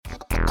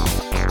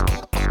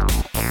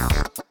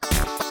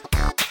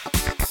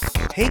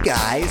Hey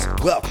guys,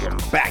 welcome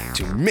back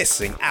to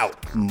Missing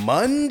Out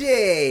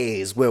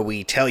Mondays, where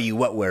we tell you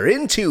what we're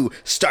into.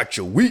 Start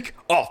your week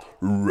off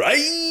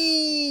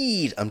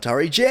right. I'm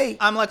Tari J.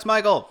 I'm Lex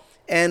Michael.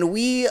 And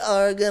we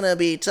are gonna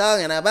be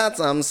talking about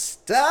some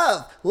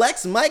stuff.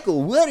 Lex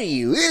Michael, what are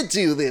you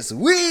into this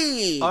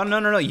week? Oh,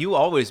 no. You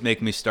always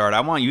make me start.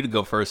 I want you to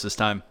go first this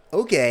time.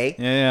 Okay.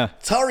 Yeah.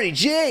 Tari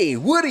J,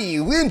 what are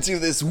you into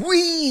this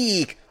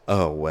week?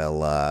 Oh,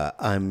 well,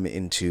 I'm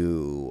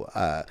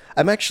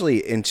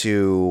actually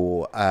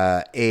into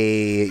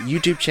a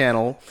YouTube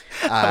channel.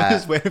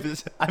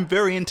 I'm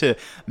very into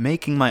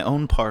making my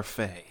own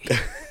parfait.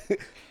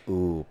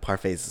 Ooh,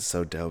 parfaits is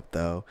so dope,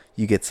 though.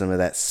 You get some of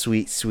that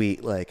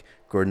sweet, like,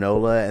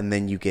 granola, and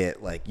then you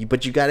get,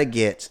 but you gotta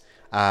get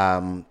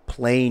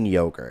plain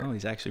yogurt. Oh,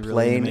 he's actually really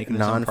plain, making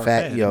his own non-fat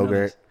parfait.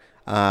 yogurt.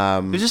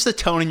 There's just the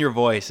tone in your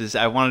voice.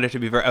 I wanted it to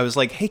be I was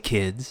like, hey,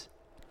 kids,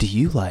 do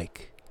you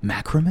like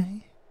macrame?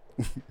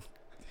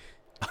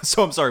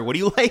 So I'm sorry, what do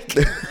you like?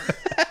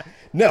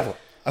 No,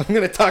 I'm going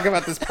to talk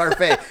about this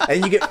parfait.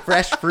 And you get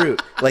fresh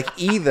fruit, like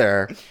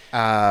either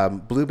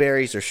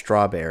blueberries or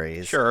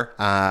strawberries. Sure.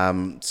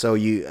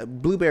 So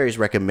blueberries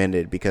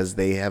recommended because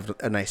they have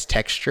a nice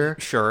texture.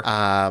 Sure.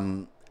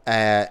 And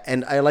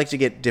I like to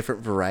get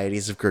different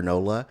varieties of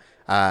granola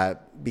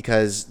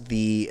because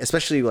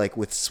especially like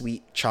with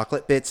sweet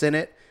chocolate bits in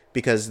it,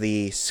 because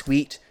the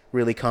sweet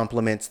really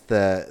complements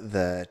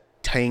the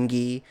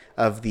tangy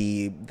of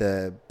the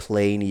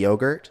plain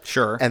yogurt.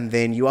 Sure. And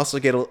then you also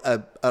get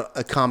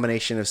a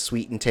combination of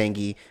sweet and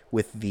tangy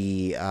with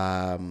the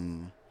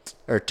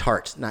or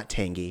tart, not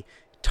tangy,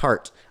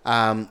 tart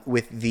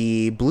with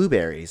the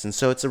blueberries. And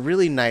so it's a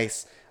really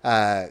nice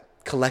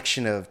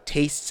collection of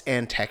tastes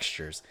and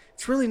textures.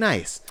 It's really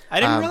nice.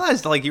 I didn't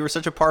realize you were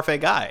such a parfait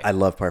guy. I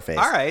love parfaits.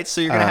 All right, so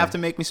you're gonna have to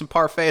make me some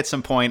parfait at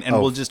some point, and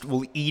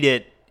we'll eat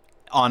it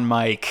on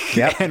mic,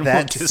 yep, and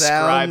we'll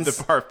describe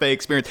the parfait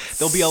experience.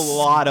 There'll be a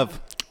lot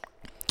of...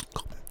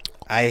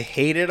 I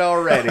hate it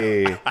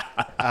already.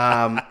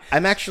 I'm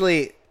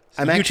actually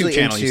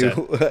channel,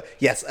 into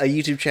yes, a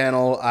YouTube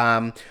channel.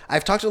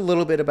 I've talked a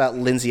little bit about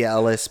Lindsay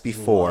Ellis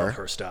before. Love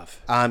her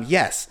stuff.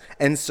 Yes,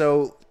 and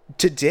so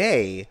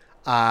today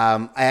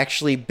I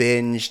actually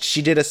binged.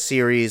 She did a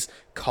series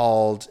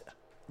called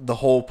The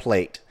Whole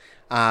Plate,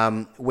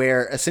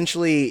 where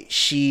essentially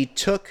she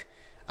took.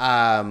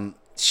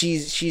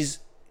 She's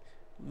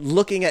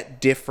looking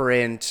at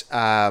different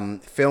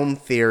film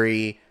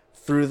theory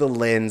through the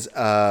lens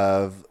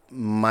of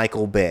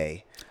Michael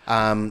Bay.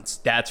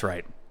 That's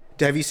right.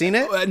 Have you seen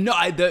it? No,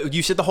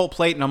 you said The Whole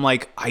Plate, and I'm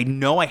like, I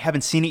know I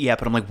haven't seen it yet,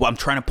 but I'm like, I'm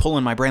trying to pull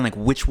in my brain, like,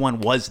 which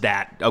one was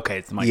that? Okay,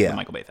 it's the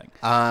Michael Bay thing.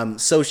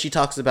 So she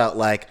talks about,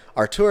 like,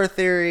 auteur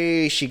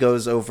theory. She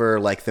goes over,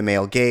 like, the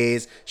male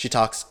gaze. She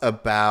talks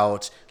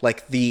about,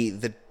 like,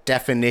 the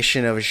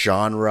definition of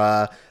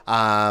genre,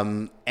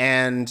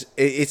 and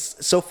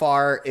it's so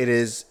far it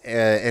is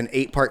an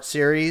 8-part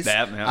series.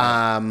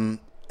 The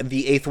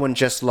 8th one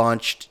just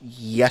launched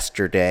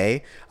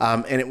yesterday,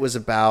 and it was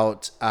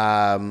about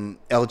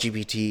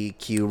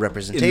LGBTQ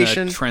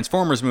representation. In the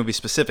Transformers movie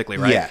specifically,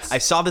 right? Yes. I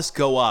saw this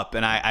go up,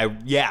 and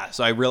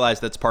so I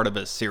realized that's part of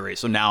a series.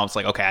 So now it's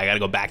like, okay, I got to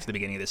go back to the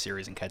beginning of the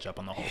series and catch up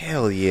on the whole thing.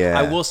 Hell yeah.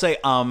 I will say,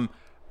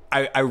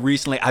 I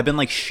recently, I've been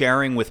like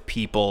sharing with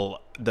people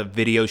the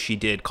video she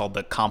did called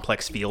The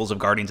Complex Feels of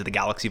Guardians of the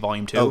Galaxy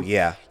Volume 2. Oh,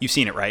 yeah. You've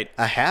seen it, right?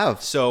 I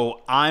have.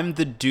 So I'm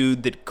the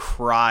dude that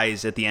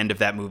cries at the end of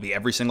that movie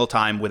every single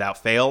time without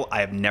fail.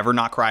 I have never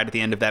not cried at the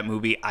end of that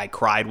movie. I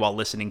cried while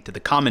listening to the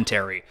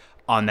commentary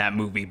on that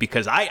movie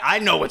because I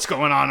know what's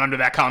going on under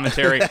that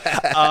commentary.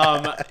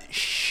 I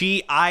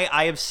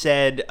have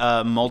said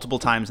multiple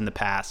times in the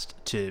past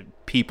to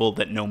people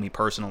that know me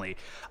personally,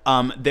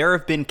 there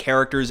have been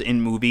characters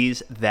in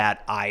movies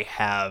that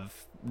have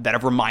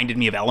reminded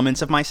me of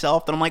elements of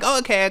myself that I'm like, oh,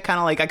 okay, I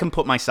can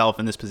put myself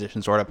in this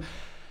position, sort of.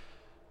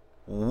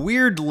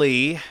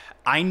 Weirdly,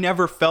 I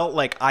never felt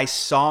like I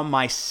saw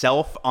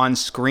myself on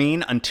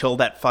screen until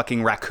that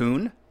fucking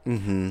raccoon.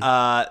 Mm-hmm.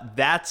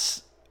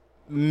 That's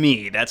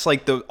me. That's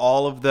like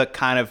all of the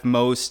kind of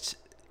most,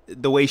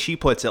 the way she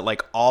puts it,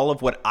 like all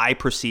of what I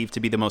perceive to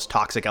be the most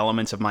toxic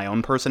elements of my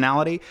own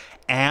personality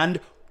and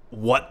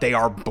what they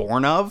are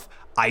born of,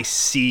 I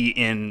see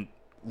in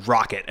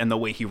Rocket and the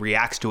way he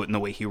reacts to it and the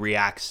way he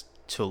reacts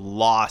to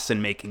loss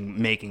and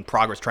making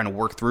progress, trying to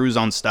work through his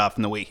own stuff,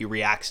 and the way he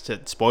reacts to,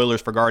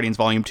 spoilers for Guardians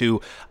Volume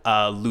 2,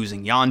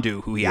 losing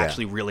Yondu, who he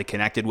actually really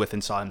connected with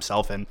and saw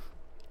himself in.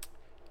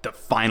 The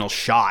final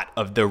shot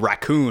of the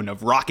raccoon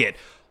of Rocket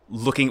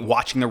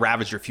watching the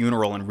Ravager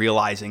funeral and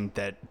realizing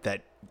that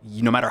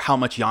no matter how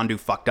much Yondu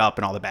fucked up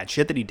and all the bad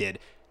shit that he did,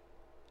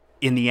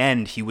 in the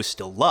end he was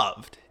still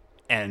loved.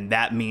 And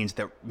that means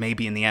that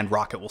maybe in the end,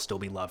 Rocket will still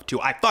be loved too.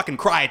 I fucking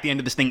cry at the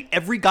end of this thing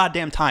every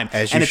goddamn time.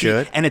 As you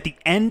should. And at the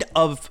end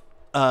of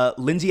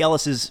Lindsay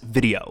Ellis's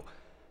video,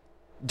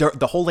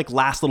 the whole like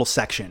last little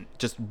section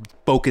just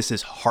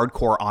focuses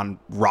hardcore on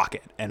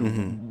Rocket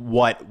and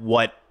what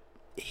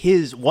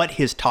his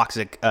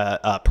toxic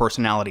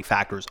personality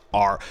factors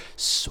are.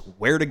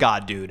 Swear to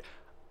God, dude,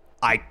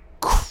 I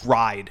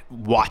cried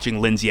watching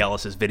Lindsay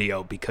Ellis's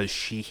video because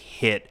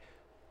it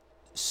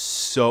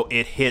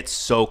hit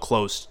so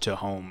close to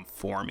home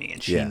for me,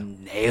 and she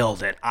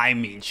nailed it. I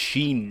mean,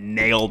 she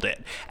nailed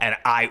it. And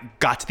I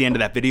got to the end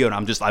of that video, and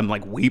I'm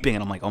like weeping,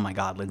 and I'm like, oh my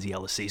god, Lindsay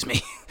Ellis sees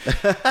me,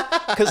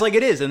 because like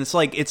it is, and it's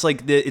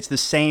the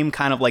same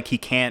kind of like he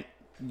can't.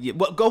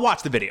 Well, go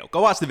watch the video.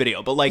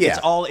 But like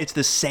it's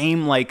the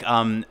same like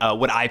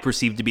what I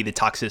perceive to be the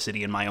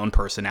toxicity in my own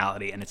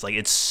personality, and it's like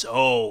it's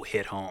so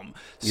hit home.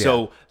 Yeah.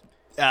 So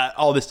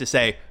all this to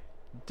say.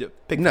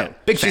 Big fan.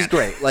 She's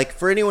great. Like,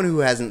 for anyone who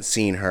hasn't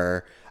seen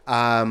her,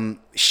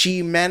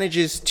 she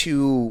manages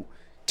to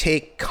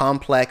take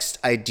complex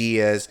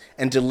ideas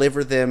and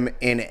deliver them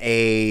in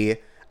a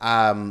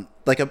I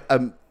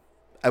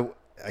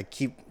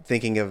keep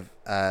thinking of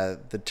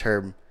the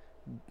term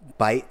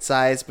bite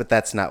size, but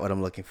that's not what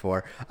I'm looking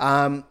for.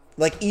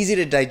 Like easy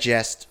to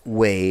digest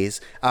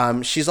ways.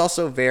 She's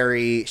also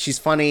she's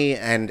funny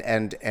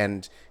and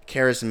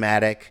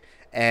charismatic,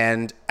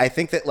 and I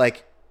think that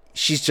like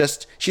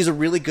she's a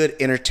really good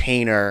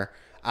entertainer,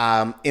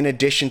 in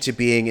addition to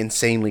being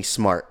insanely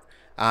smart.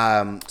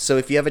 So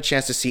if you have a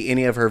chance to see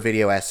any of her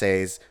video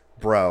essays,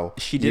 bro.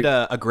 She did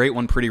a great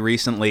one pretty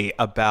recently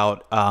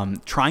about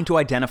trying to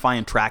identify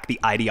and track the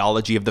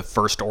ideology of the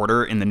First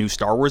Order in the new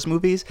Star Wars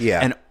movies.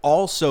 Yeah. And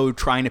also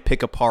trying to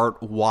pick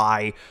apart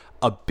why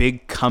a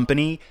big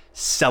company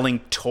selling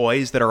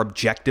toys that are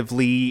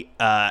objectively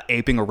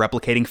aping or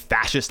replicating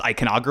fascist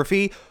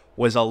iconography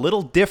was a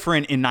little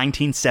different in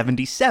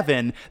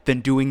 1977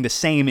 than doing the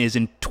same is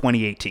in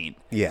 2018.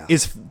 Yeah.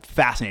 Is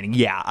fascinating.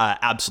 Yeah,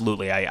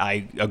 absolutely.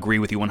 I agree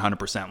with you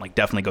 100%. Like,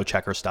 definitely go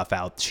check her stuff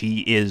out. She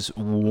is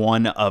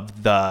in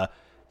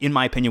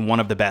my opinion, one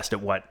of the best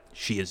at what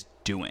she is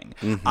doing.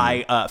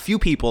 Mm-hmm. A few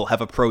people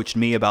have approached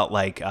me about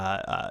like,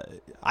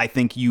 I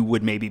think you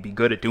would maybe be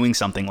good at doing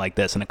something like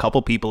this. And a couple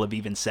people have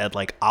even said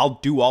like, I'll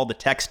do all the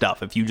tech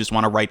stuff if you just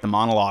want to write the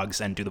monologues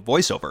and do the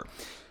voiceover.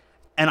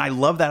 And I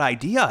love that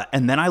idea.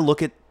 And then I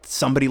look at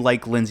somebody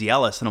like Lindsay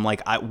Ellis and I'm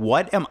like,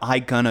 what am I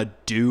gonna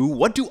do?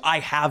 What do I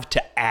have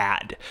to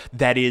add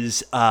that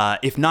is,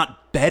 if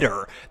not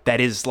better,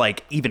 that is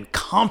like even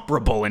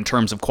comparable in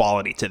terms of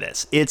quality to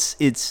this?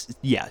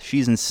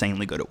 She's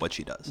insanely good at what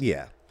she does.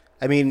 Yeah.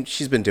 I mean,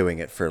 she's been doing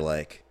it for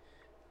like,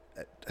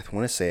 I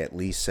want to say at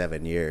least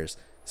 7 years.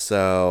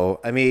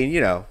 So, I mean,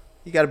 you know,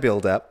 you got to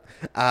build up.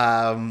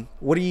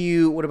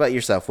 What about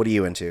yourself? What are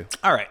you into?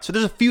 All right. So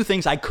there's a few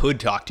things I could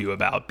talk to you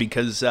about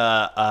because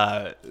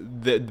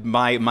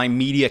my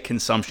media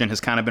consumption has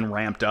kind of been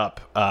ramped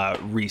up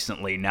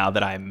recently now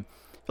that I feel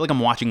like I'm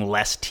watching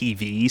less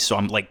TV. So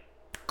I'm like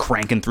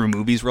cranking through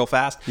movies real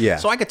fast. Yeah.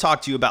 So I could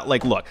talk to you about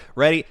like, look,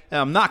 ready?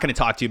 I'm not going to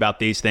talk to you about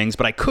these things,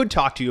 but I could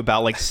talk to you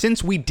about like,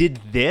 since we did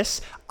this,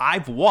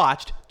 I've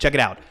watched, check it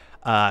out.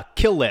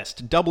 Kill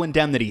List, Double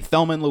Indemnity,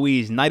 Thelma and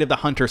Louise, Night of the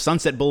Hunter,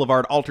 Sunset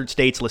Boulevard, Altered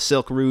States, Le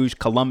Silk Rouge,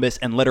 Columbus,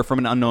 and Letter from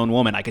an Unknown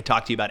Woman. I could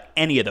talk to you about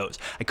any of those.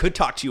 I could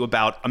talk to you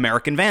about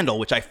American Vandal,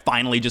 which I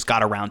finally just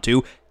got around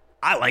to.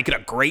 I like it a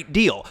great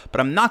deal,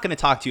 but I'm not going to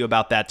talk to you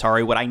about that,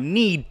 Tari. What I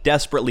need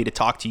desperately to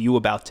talk to you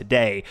about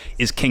today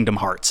is Kingdom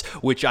Hearts,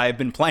 which I have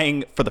been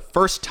playing for the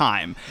first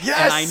time.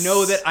 Yes!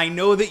 And I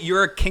know that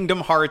you're a Kingdom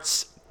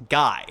Hearts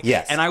guy.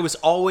 Yes. And I was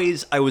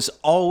always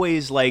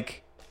like,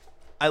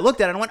 I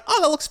looked at it and went,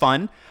 oh, that looks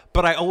fun.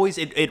 But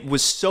it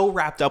was so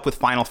wrapped up with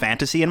Final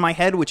Fantasy in my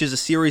head, which is a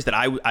series that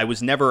I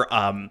was never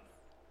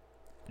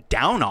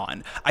down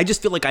on. I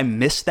just feel like I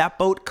missed that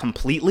boat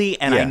completely,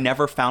 and I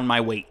never found my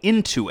way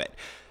into it.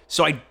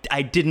 So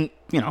I didn't,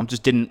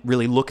 just didn't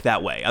really look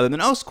that way. Other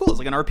than, oh, it's cool. It's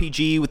like an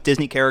RPG with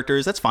Disney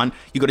characters. That's fun.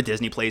 You go to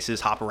Disney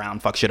places, hop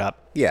around, fuck shit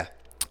up. Yeah.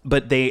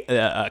 But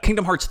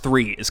Kingdom Hearts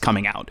 3 is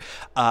coming out.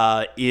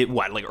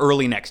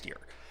 Early next year.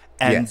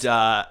 And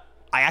yes.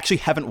 I actually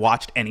haven't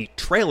watched any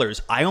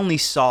trailers. I only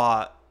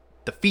saw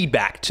the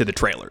feedback to the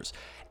trailers,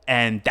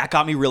 and that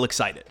got me real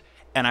excited.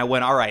 And I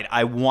went, all right,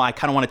 I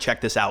kind of want to check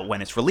this out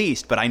when it's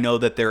released, but I know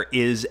that there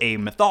is a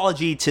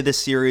mythology to this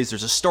series.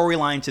 There's a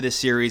storyline to this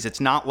series. It's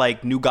not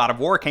like new God of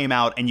War came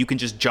out and you can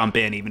just jump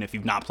in even if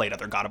you've not played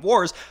other God of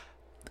Wars.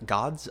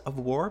 Gods of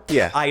War?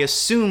 Yeah. I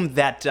assume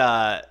that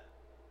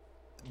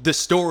the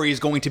story is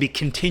going to be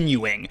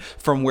continuing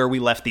from where we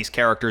left these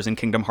characters in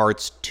Kingdom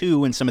Hearts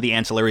 2 and some of the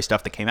ancillary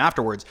stuff that came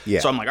afterwards. Yeah.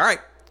 So I'm like, all right,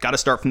 got to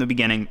start from the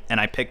beginning.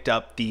 And I picked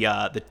up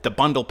the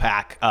bundle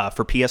pack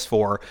for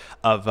PS4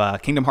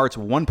 of Kingdom Hearts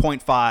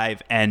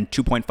 1.5 and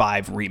 2.5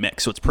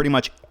 Remix. So it's pretty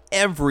much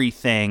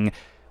everything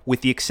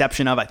with the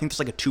exception of, I think there's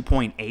like a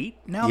 2.8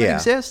 now that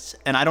exists.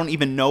 And I don't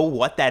even know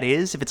what that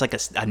is. If it's like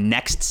a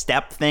next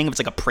step thing, if it's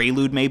like a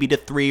prelude maybe to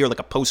 3 or like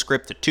a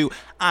postscript to 2.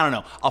 I don't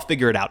know. I'll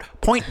figure it out.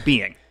 Point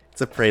being. It's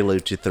a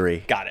prelude to 3.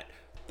 Got it.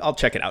 I'll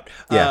check it out.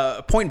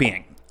 Yeah. Point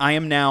being, I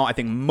am now, I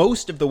think,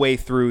 most of the way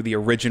through the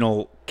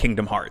original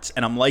Kingdom Hearts,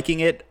 and I'm liking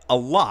it a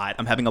lot.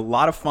 I'm having a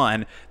lot of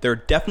fun. There are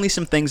definitely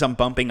some things I'm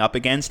bumping up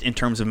against in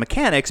terms of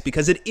mechanics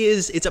because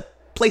it's a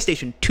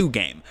PlayStation 2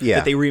 game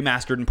that they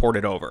remastered and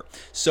ported over.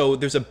 So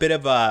there's a bit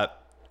of a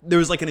there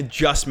was like an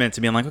adjustment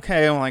to being like,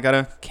 okay,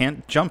 well,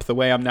 can't jump the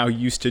way I'm now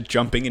used to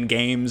jumping in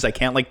games. I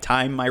can't like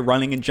time my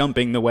running and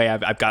jumping the way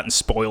I've gotten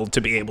spoiled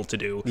to be able to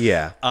do.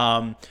 Yeah.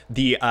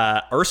 The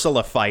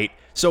Ursula fight.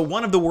 So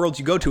one of the worlds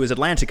you go to is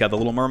Atlantica, the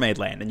Little Mermaid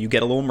land, and you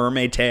get a little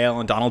mermaid tail,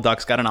 and Donald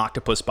Duck's got an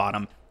octopus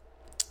bottom.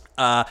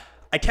 I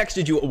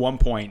texted you at one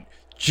point,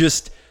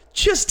 just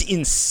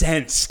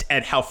incensed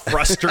at how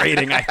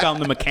frustrating I found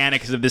the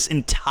mechanics of this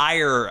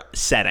entire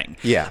setting.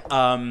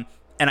 Yeah.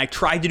 And I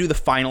tried to do the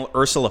final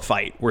Ursula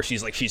fight where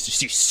she's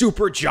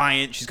super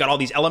giant. She's got all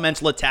these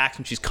elemental attacks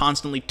and she's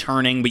constantly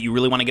turning, but you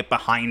really want to get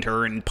behind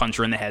her and punch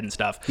her in the head and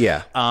stuff.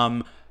 Yeah.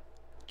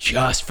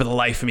 Just for the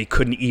life of me,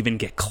 couldn't even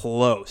get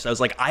close. I was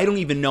like, I don't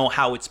even know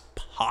how it's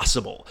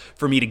possible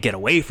for me to get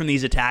away from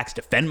these attacks,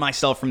 defend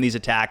myself from these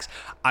attacks.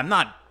 I'm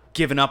not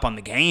giving up on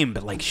the game,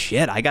 but like,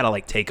 shit, I gotta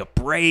like take a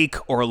break,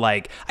 or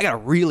like, I gotta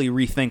really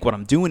rethink what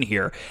I'm doing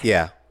here.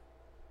 Yeah.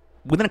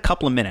 Within a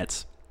couple of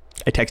minutes,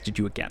 I texted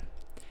you again.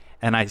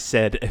 And I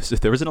said, so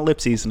there was an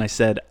ellipses, and I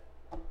said,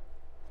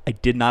 I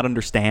did not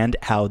understand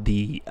how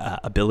the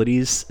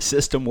abilities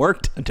system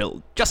worked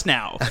until just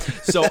now.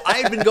 So I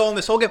had been going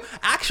this whole game.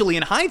 Actually,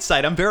 in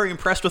hindsight, I'm very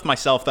impressed with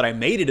myself that I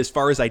made it as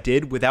far as I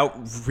did without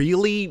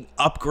really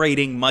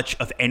upgrading much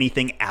of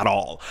anything at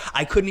all.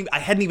 I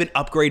hadn't even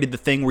upgraded the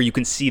thing where you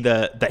can see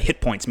the hit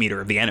points meter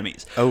of the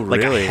enemies. Oh, really?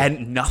 Like I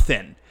had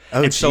nothing.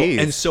 Oh,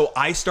 and so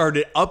I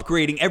started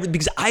upgrading everything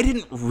because I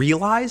didn't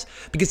realize,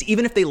 because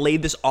even if they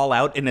laid this all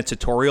out in a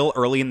tutorial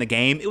early in the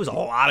game, it was a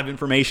lot of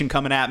information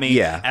coming at me.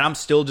 Yeah. And I'm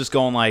still just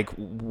going like,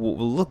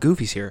 look,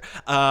 Goofy's here.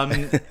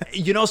 So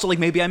like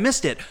maybe I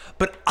missed it.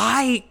 But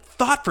I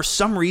thought for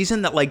some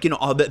reason that like,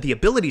 the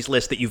abilities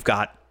list that you've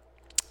got,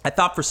 I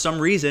thought for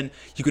some reason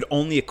you could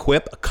only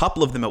equip a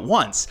couple of them at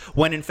once,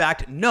 when in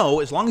fact,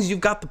 no, as long as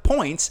you've got the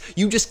points,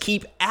 you just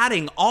keep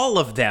adding all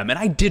of them, and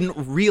I didn't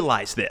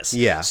realize this.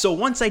 Yeah. So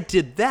once I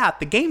did that,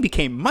 the game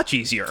became much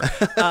easier.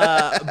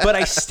 But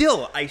I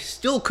still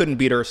couldn't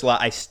beat Ursula.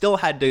 I still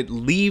had to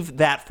leave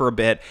that for a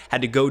bit,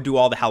 had to go do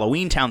all the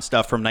Halloween Town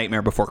stuff from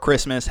Nightmare Before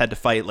Christmas, had to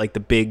fight like the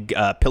big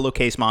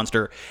pillowcase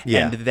monster,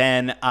 and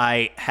then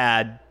I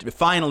had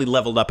finally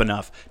leveled up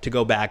enough to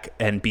go back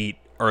and beat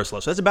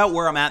Ursula. So that's about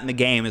where I'm at in the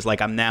game, is like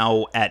I'm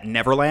now at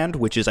Neverland,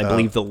 which is I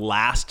believe the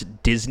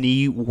last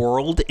Disney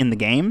world in the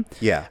game.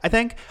 Yeah. I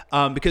think.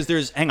 Because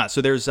there's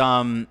there's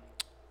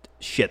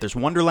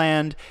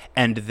Wonderland,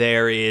 and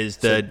there is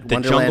the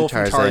jungle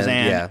from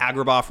Tarzan,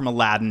 Agrabah from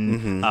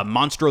Aladdin,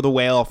 Monster of the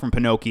Whale from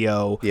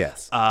Pinocchio.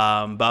 Yes.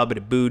 Olympus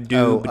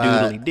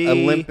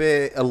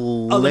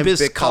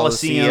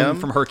Coliseum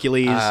from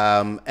Hercules.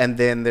 And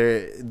then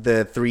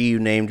the three you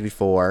named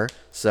before.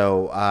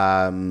 So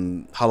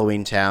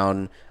Halloween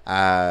Town,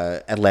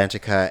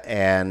 Atlantica,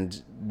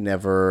 and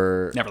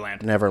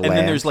Neverland. And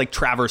then there's like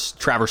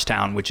Traverse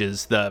Town, which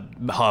is the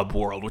hub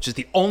world, which is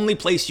the only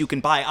place you can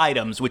buy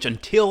items, which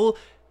until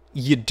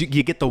you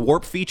get the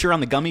warp feature on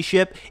the gummy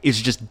ship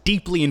is just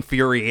deeply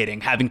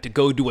infuriating, having to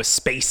go do a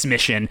space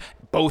mission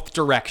both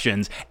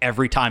directions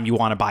every time you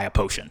want to buy a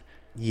potion.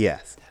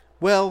 Yes.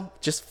 Well,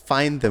 just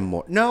find them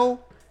more.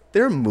 No,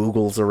 there are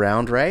Moogles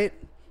around, right?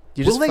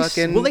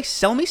 Will they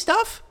sell me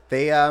stuff?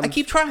 I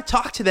keep trying to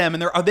talk to them,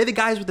 and are they the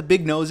guys with the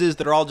big noses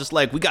that are all just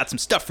like, we got some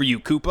stuff for you,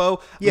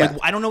 Kupo? Yeah. Like,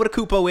 I don't know what a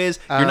Kupo is.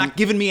 You're not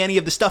giving me any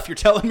of the stuff you're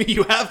telling me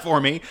you have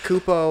for me.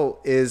 Kupo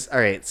is... All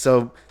right,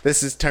 so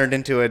this is turned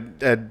into a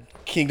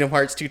Kingdom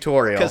Hearts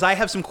tutorial. Because I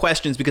have some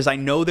questions, because I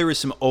know there is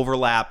some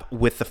overlap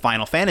with the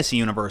Final Fantasy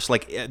universe.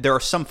 Like, there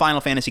are some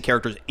Final Fantasy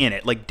characters in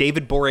it. Like,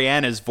 David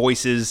Boreanaz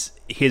voices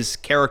his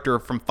character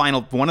from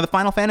one of the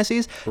Final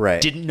Fantasies.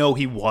 Right. Didn't know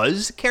he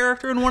was a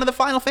character in one of the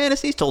Final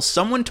Fantasies till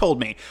someone told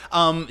me.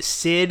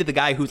 Sid, the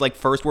guy who like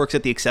first works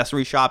at the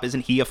accessory shop,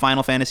 isn't he a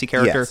Final Fantasy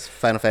character? Yes,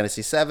 Final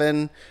Fantasy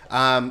VII.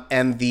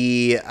 And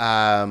the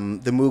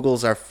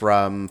Moogles are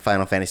from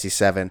Final Fantasy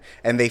VII,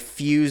 and they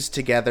fuse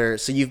together.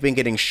 So you've been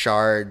getting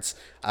shards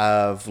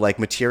of like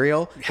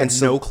material. I had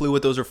no clue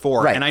what those are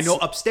for. Right. And I know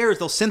upstairs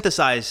they'll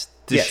synthesize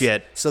the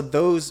shit. So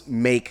those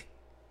make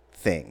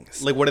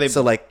things. Like what are they?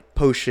 So like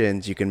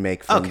potions you can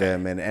make from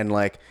them, and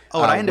like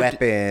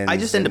weapons. I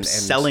just end up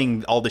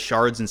selling all the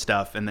shards and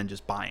stuff, and then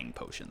just buying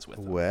potions with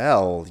them.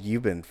 Well,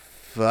 you've been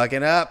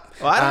fucking up.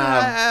 Well,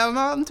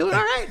 I'm doing all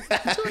right.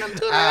 I'm doing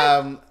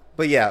all right.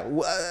 But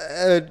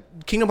yeah,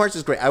 Kingdom Hearts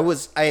is great.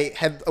 I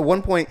had at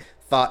one point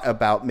thought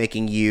about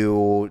making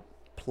you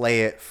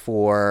play it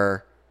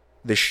for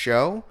the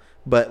show,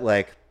 but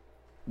like,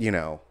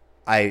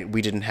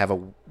 we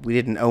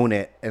didn't own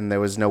it, and there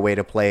was no way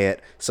to play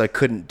it, so I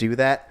couldn't do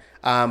that.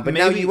 But maybe,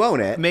 now you own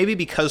it. Maybe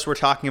because we're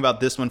talking about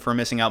this one for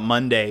Missing Out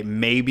Monday,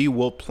 maybe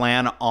we'll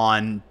plan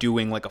on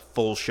doing like a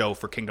full show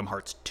for Kingdom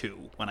Hearts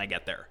 2 when I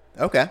get there.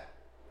 Okay.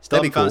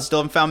 Still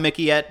haven't found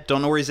Mickey yet.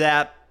 Don't know where he's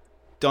at.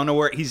 Don't know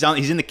where he's on.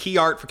 He's in the key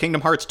art for Kingdom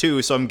Hearts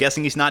 2, so I'm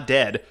guessing he's not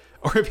dead.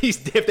 Or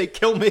if they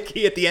kill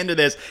Mickey at the end of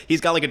this,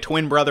 he's got like a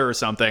twin brother or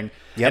something.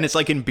 Yep. And it's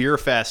like in Beer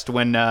Fest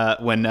when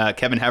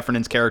Kevin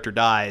Heffernan's character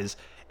dies.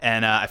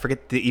 And I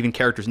forget the even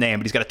character's name,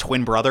 but he's got a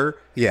twin brother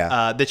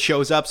that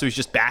shows up, so he's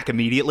just back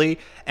immediately.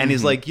 And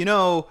he's like,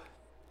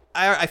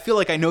 I feel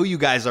like I know you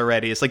guys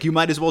already. It's like, you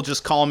might as well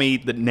just call me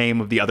the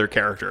name of the other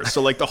character.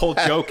 So like the whole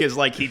joke is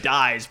like he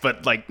dies,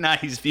 but like, nah,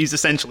 he's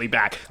essentially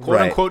back.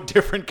 Quote unquote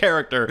different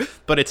character,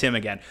 but it's him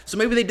again. So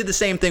maybe they did the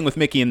same thing with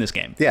Mickey in this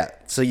game. Yeah.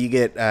 So you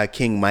get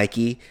King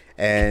Mikey,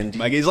 and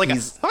Mikey's like,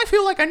 I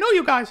feel like I know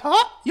you guys.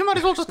 Huh? You might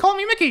as well just call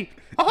me Mickey.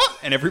 Uh-huh.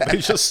 And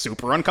everybody's just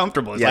super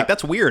uncomfortable. It's like,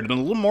 that's weird and a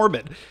little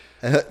morbid.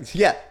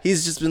 Yeah,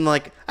 he's just been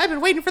like, I've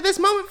been waiting for this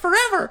moment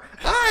forever.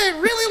 I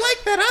really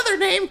like that other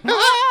name.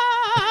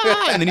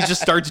 And then he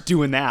just starts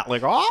doing that,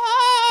 like,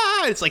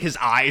 it's like his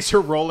eyes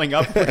are rolling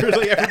up.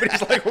 Literally,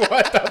 everybody's like,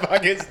 what the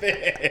fuck is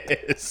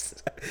this?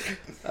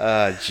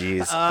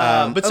 Jeez.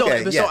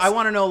 So I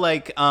want to know,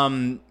 like,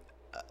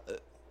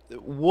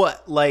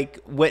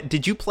 what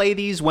did you play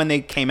these when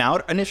they came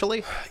out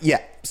initially?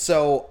 Yeah.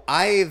 So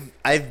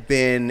I've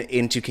been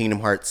into Kingdom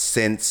Hearts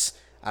since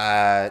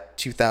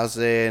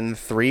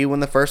 2003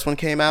 when the first one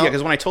came out. Yeah,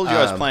 because when I told you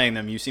I was playing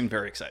them, you seemed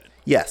very excited.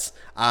 Yes.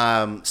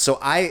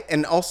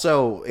 And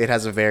also it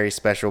has a very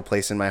special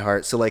place in my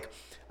heart. So like,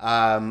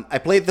 I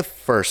played the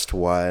first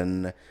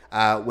one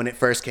when it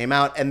first came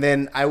out, and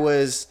then I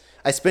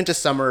spent a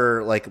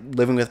summer like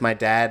living with my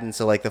dad, and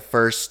so like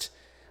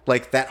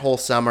that whole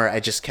summer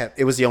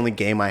it was the only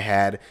game I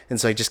had,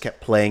 and so I just kept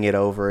playing it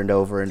over and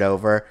over and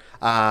over.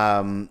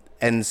 And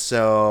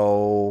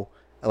so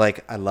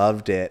like I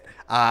loved it.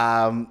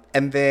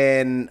 And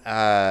then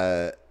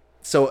I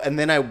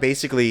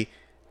basically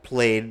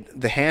played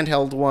the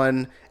handheld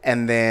one,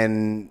 and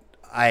then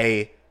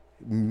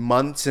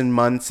months and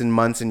months and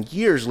months and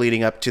years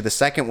leading up to the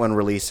second one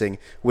releasing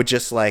would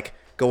just like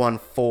go on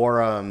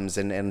forums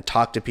and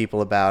talk to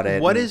people about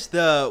it. What is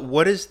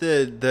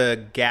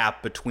the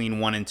gap between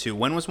 1 and 2?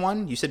 When was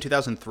 1? You said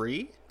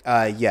 2003?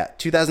 Yeah,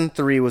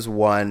 2003 was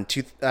 1,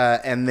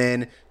 and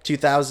then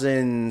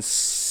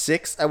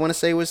 2006 I want to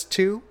say was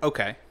 2.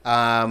 Okay.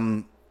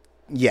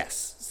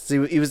 Yes.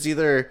 So it was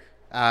either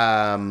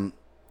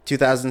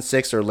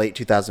 2006 or late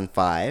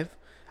 2005.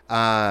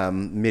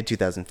 Mid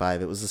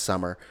 2005. It was the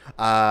summer.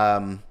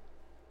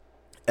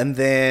 And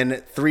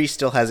then 3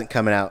 still hasn't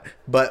come out,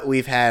 but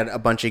we've had a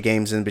bunch of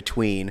games in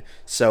between.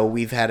 So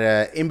we've had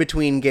a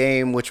in-between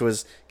game, which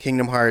was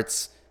Kingdom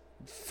Hearts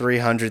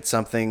 300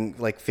 something,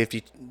 like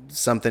 50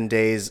 something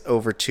days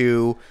over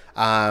 2.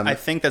 I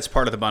think that's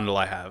part of the bundle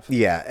I have.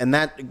 Yeah, and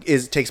that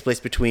takes place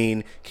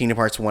between Kingdom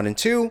Hearts 1 and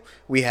 2.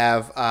 We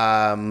have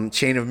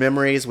Chain of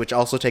Memories, which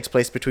also takes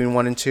place between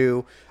 1 and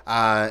 2.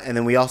 And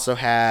then we also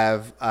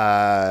have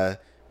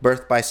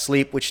Birth by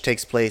Sleep, which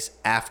takes place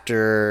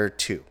after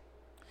 2.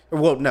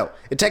 Well, no,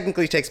 it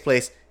technically takes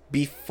place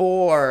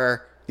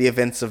before the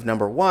events of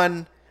number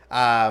 1.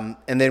 And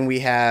then we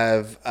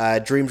have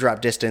Dream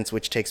Drop Distance,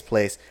 which takes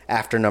place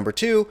after number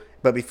 2,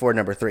 but before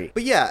number 3.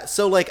 But yeah,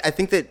 so like I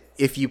think that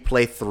if you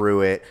play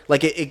through it,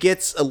 like it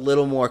gets a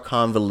little more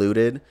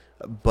convoluted,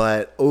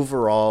 but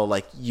overall,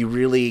 like you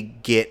really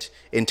get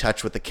in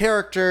touch with the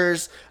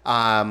characters.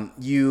 The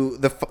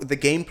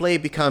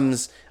gameplay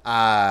becomes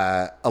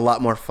a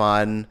lot more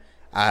fun.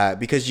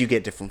 Because you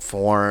get different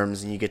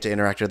forms and you get to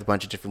interact with a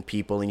bunch of different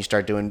people and you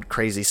start doing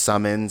crazy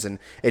summons, and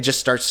it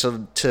just starts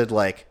to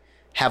like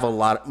have a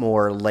lot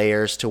more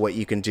layers to what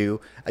you can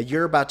do.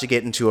 You're about to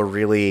get into a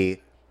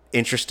really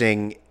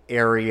interesting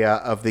area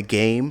of the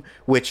game,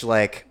 which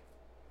like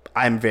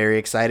I'm very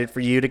excited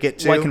for you to get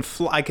to. Well,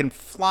 I can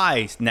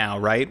fly now,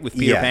 right, with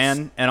Peter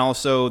Pan, and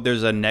also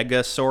there's a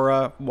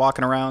Negasora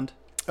walking around.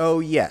 Oh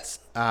yes.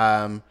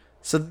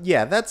 So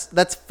yeah,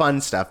 that's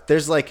fun stuff.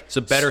 There's like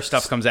better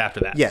stuff comes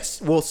after that.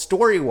 Yes. Well,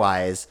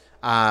 story-wise,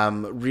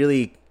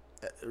 really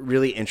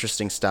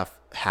interesting stuff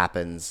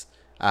happens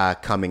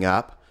coming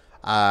up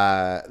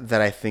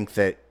that I think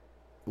that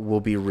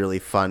will be really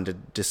fun to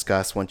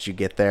discuss once you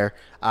get there.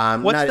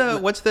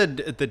 What's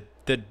the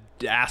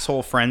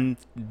asshole friend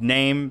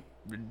name?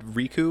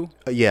 Riku?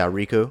 Yeah,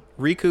 Riku.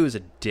 Riku is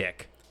a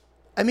dick.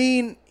 I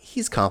mean,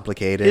 he's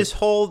complicated. His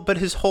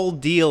whole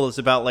deal is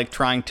about like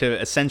trying to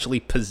essentially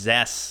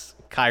possess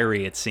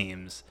Kairi, it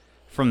seems,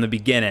 from the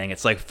beginning.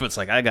 It's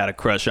like I got a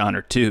crush on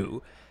her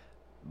too,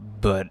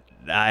 but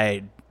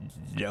I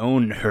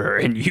own her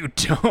and you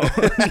don't.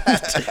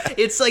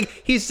 It's like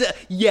he's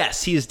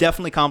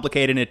definitely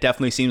complicated, and it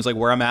definitely seems like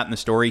where I'm at in the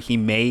story, he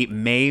may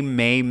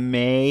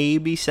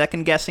be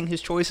second guessing his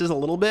choices a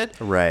little bit.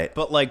 Right.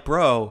 But like,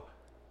 bro,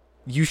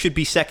 you should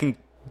be second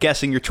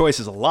guessing your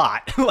choices a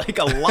lot, like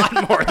a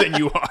lot more than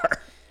you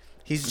are.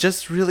 He's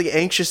just really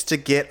anxious to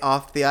get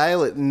off the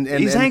island.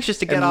 He's anxious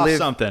to get off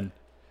something.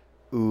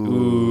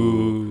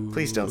 Ooh.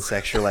 Please don't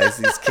sexualize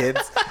these kids.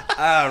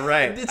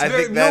 Right.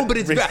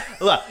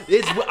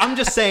 I'm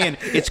just saying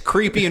it's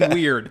creepy and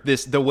weird,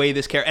 the way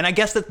this character, and I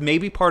guess that's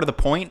maybe part of the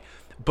point,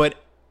 but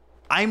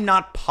I'm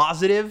not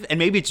positive, and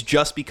maybe it's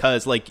just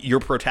because like your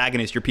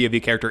protagonist, your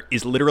POV character,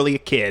 is literally a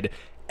kid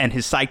and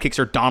his sidekicks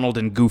are Donald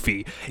and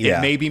Goofy. Yeah.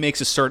 It maybe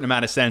makes a certain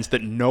amount of sense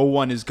that no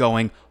one is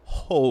going,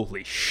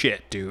 holy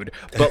shit, dude.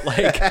 But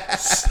like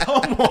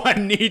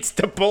someone needs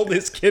to pull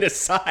this kid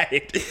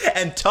aside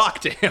and talk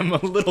to him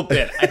a little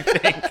bit, I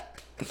think.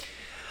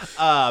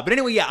 But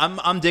anyway, yeah,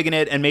 I'm digging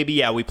it, and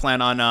maybe we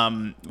plan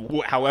on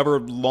however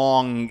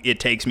long it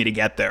takes me to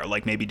get there,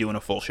 like maybe doing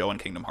a full show on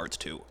Kingdom Hearts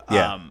 2.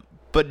 Yeah.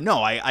 But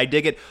no, I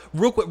dig it.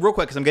 Real quick,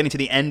 because I'm getting to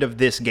the end of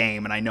this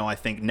game, and I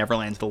think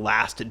Neverland's the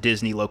last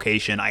Disney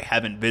location I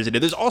haven't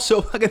visited. There's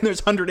also,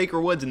 there's 100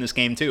 Acre Woods in this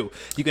game, too.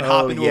 You can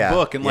hop into a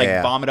book and,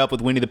 bomb it up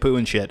with Winnie the Pooh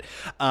and shit.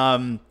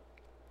 I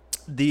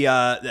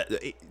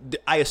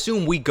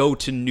assume we go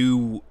to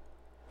new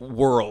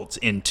worlds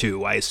in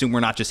 2. I assume we're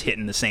not just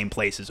hitting the same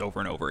places over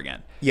and over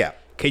again. Yeah.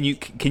 Can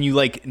you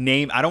like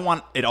name? I don't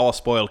want it all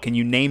spoiled. Can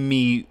you name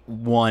me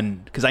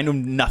one? Because I know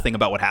nothing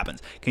about what happens.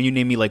 Can you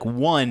name me like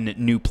one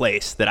new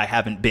place that I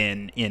haven't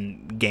been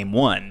in game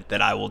 1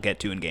 that I will get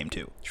to in game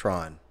 2?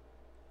 Tron.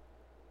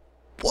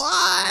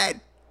 What?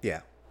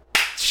 Yeah.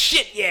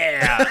 Shit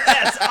yeah!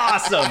 That's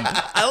awesome.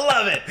 I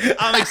love it.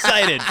 I'm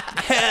excited.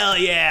 Hell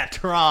yeah,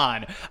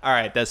 Tron. All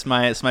right, that's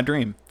my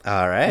dream.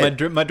 All right.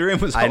 My dream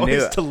was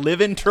always to live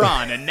in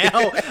Tron, and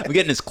now I'm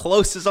getting as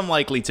close as I'm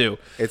likely to.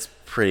 It's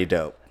pretty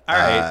dope. All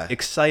right,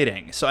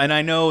 exciting. So, and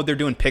I know they're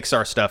doing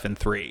Pixar stuff in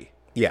 3.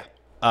 Yeah.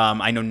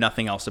 I know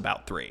nothing else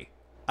about 3.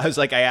 I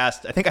think I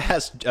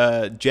asked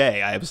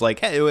Jay. I was like,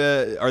 hey,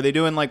 are they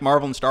doing like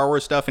Marvel and Star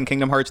Wars stuff in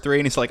Kingdom Hearts 3?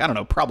 And he's like, I don't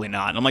know, probably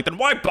not. And I'm like, then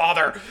why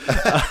bother?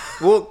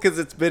 Well, because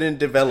it's been in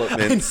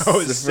development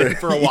for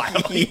a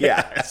while.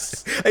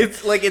 Yes.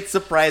 It's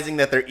surprising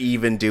that they're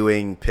even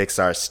doing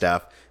Pixar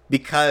stuff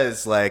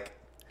because, like,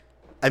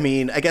 I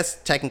mean, I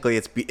guess technically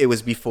it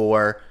was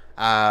before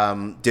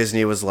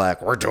Disney was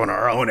like, we're doing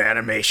our own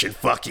animation.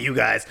 Fuck you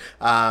guys.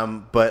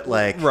 But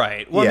like,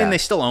 right. Well, I mean, they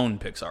still own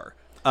Pixar.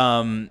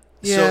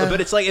 So, but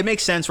it's like, it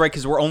makes sense, right?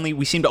 Because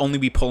we seem to only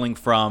be pulling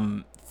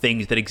from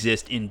things that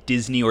exist in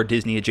Disney or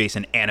Disney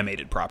adjacent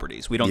animated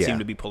properties. We don't seem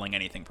to be pulling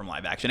anything from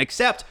live action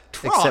except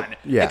Tron.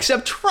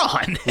 Except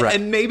Tron. Right.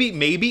 And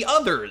maybe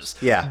others.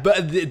 Yeah.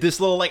 But this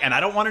little, like, and I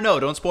don't want to know,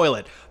 don't spoil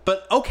it.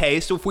 But okay,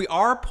 so if we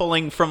are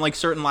pulling from like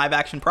certain live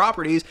action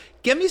properties,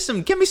 give me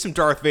some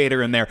Darth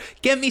Vader in there.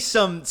 Give me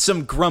some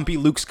grumpy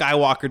Luke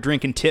Skywalker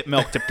drinking tit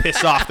milk to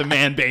piss off the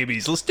man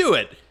babies. Let's do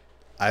it.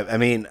 I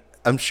mean,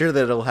 I'm sure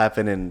that it'll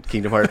happen in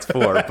Kingdom Hearts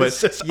 4, but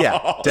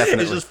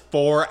definitely. It's just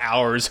 4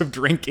 hours of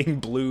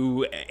drinking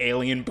blue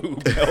alien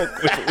boob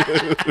milk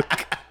with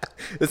Luke.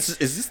 Is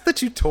this the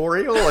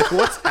tutorial? Like,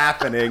 what's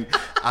happening?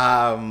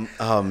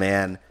 Oh,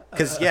 man.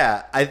 Because,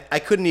 I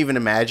couldn't even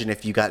imagine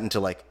if you got into,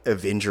 like,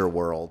 Avenger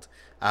World.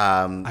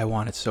 I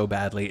want it so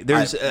badly.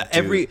 There's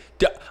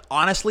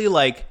honestly,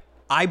 like,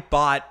 I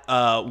bought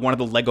one of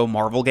the Lego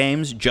Marvel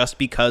games just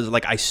because,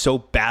 like, I so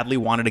badly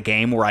wanted a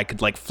game where I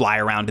could, like, fly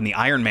around in the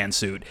Iron Man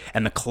suit.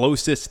 And the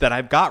closest that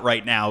I've got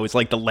right now is,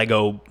 like, the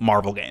Lego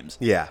Marvel games.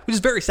 Yeah. Which is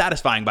very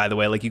satisfying, by the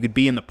way. Like, you could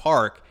be in the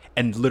park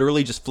and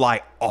literally just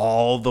fly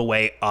all the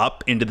way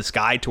up into the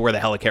sky to where the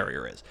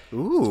helicarrier is.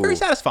 Ooh. It's very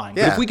satisfying.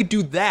 Yeah. But if we could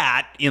do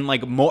that in,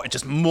 like,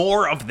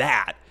 more of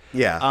that.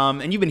 Yeah.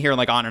 And you've been hearing,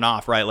 like, on and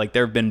off, right? Like,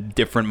 there have been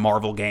different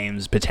Marvel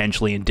games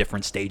potentially in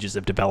different stages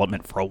of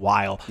development for a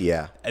while.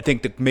 Yeah. I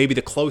think maybe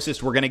the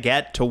closest we're going to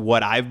get to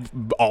what I've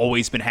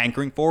always been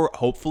hankering for,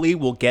 hopefully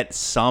we'll get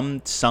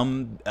some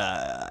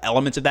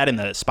elements of that in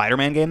the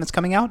Spider-Man game that's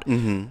coming out.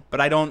 Mm-hmm.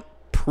 But I don't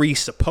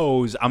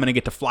presuppose I'm going to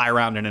get to fly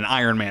around in an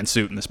Iron Man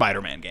suit in the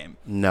Spider-Man game.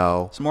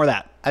 No. Some more of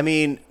that. I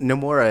mean,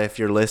 Nomura, if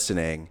you're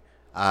listening,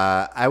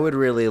 I would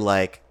really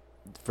like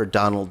for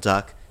Donald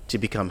Duck to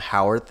become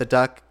Howard the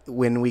Duck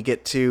when we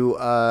get to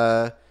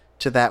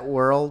that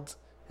world.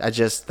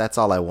 That's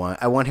all I want.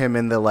 I want him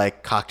in the,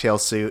 like, cocktail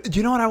suit. Do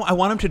you know what? I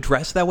want him to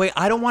dress that way.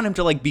 I don't want him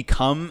to, like,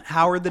 become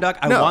Howard the Duck.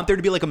 I want there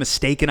to be, like, a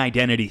mistaken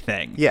identity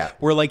thing. Yeah.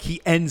 Where, like, he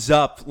ends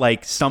up,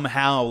 like,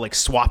 somehow, like,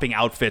 swapping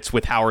outfits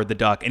with Howard the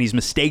Duck, and he's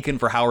mistaken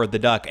for Howard the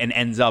Duck and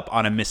ends up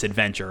on a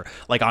misadventure,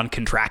 like on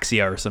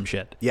Contraxia or some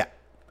shit. Yeah.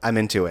 I'm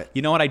into it.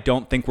 You know what I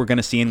don't think we're going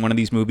to see in one of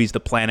these movies?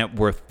 The planet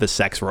with the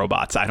sex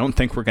robots. I don't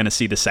think we're going to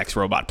see the sex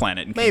robot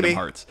planet in Kingdom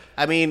Hearts.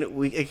 I mean,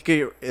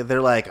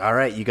 they're like, all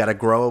right, you got to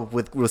grow up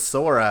with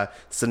Sora,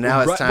 so now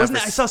it's time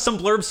I saw some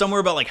blurb somewhere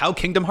about, like, how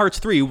Kingdom Hearts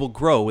 3 will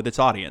grow with its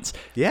audience.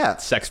 Yeah.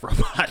 Sex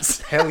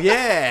robots. Hell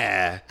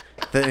yeah.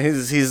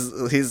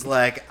 He's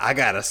like, I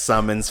got a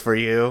summons for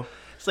you.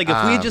 It's like,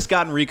 if we had just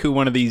gotten Riku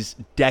one of these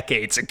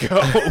decades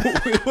ago,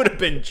 we would have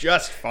been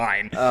just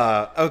fine.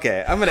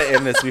 Okay, I'm going to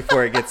end this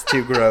before it gets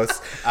too gross.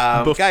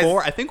 Guys,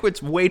 I think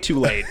it's way too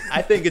late.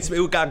 I think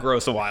it got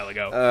gross a while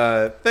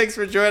ago. Thanks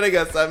for joining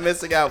us on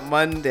Missing Out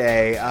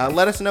Monday.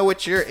 Let us know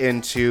what you're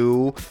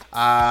into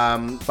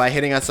by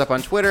hitting us up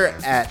on Twitter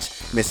at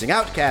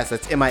MissingOutcast.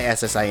 That's MissingOutcast.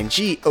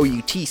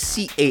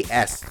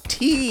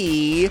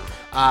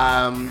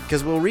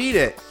 Because we'll read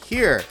it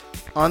here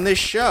on this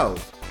show.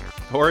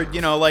 Or,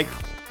 like,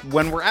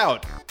 when we're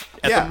out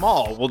at the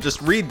mall, we'll just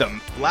read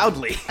them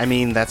loudly. I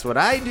mean, that's what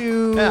I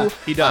do. Yeah,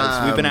 he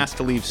does. We've been asked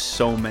to leave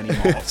so many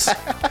malls.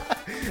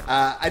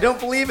 I don't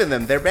believe in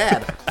them. They're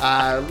bad.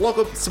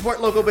 Support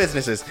local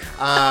businesses.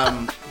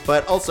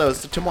 But also,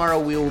 so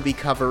tomorrow we will be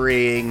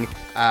covering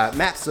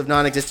Maps of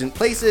Non-Existent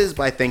Places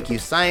by Thank You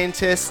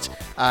Scientist.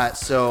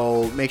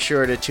 So make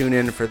sure to tune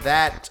in for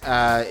that.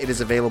 It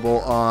is available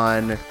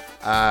on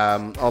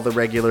all the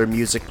regular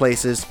music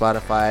places,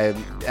 Spotify,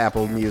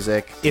 Apple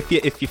Music.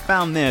 If you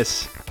found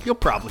this, you'll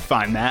probably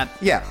find that.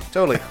 Yeah,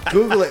 totally.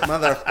 Google it,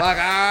 motherfucker.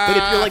 But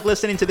if you're like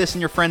listening to this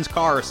in your friend's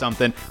car or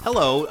something,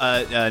 hello,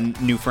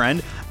 new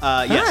friend.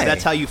 Yes, Hi.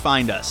 that's how you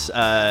find us.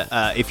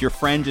 If your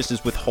friend just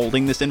is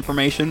withholding this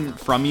information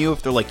from you,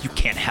 if they're like, you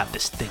can't have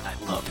this thing I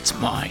love, it's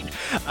mine.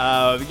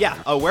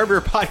 Wherever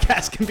your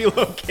podcast can be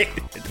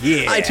located.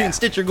 Yeah. iTunes,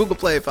 Stitcher, Google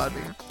Play,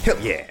 Podbean. Hell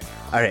yeah.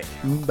 All right.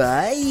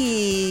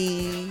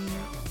 Bye.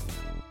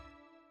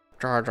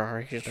 Jar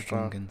Jar, he's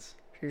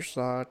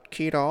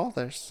key to all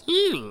this.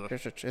 You.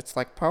 It's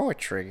like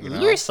poetry, you know?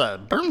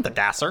 Lisa burned the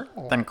dasser,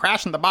 then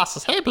crashed in the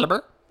boss's hay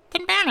blubber,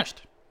 then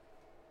vanished.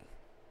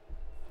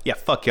 Yeah,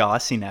 fuck y'all. I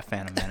seen that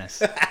Phantom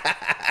Menace.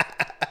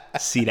 I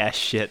see that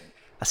shit.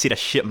 I see that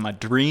shit in my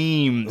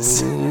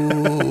dreams.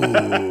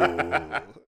 Ooh.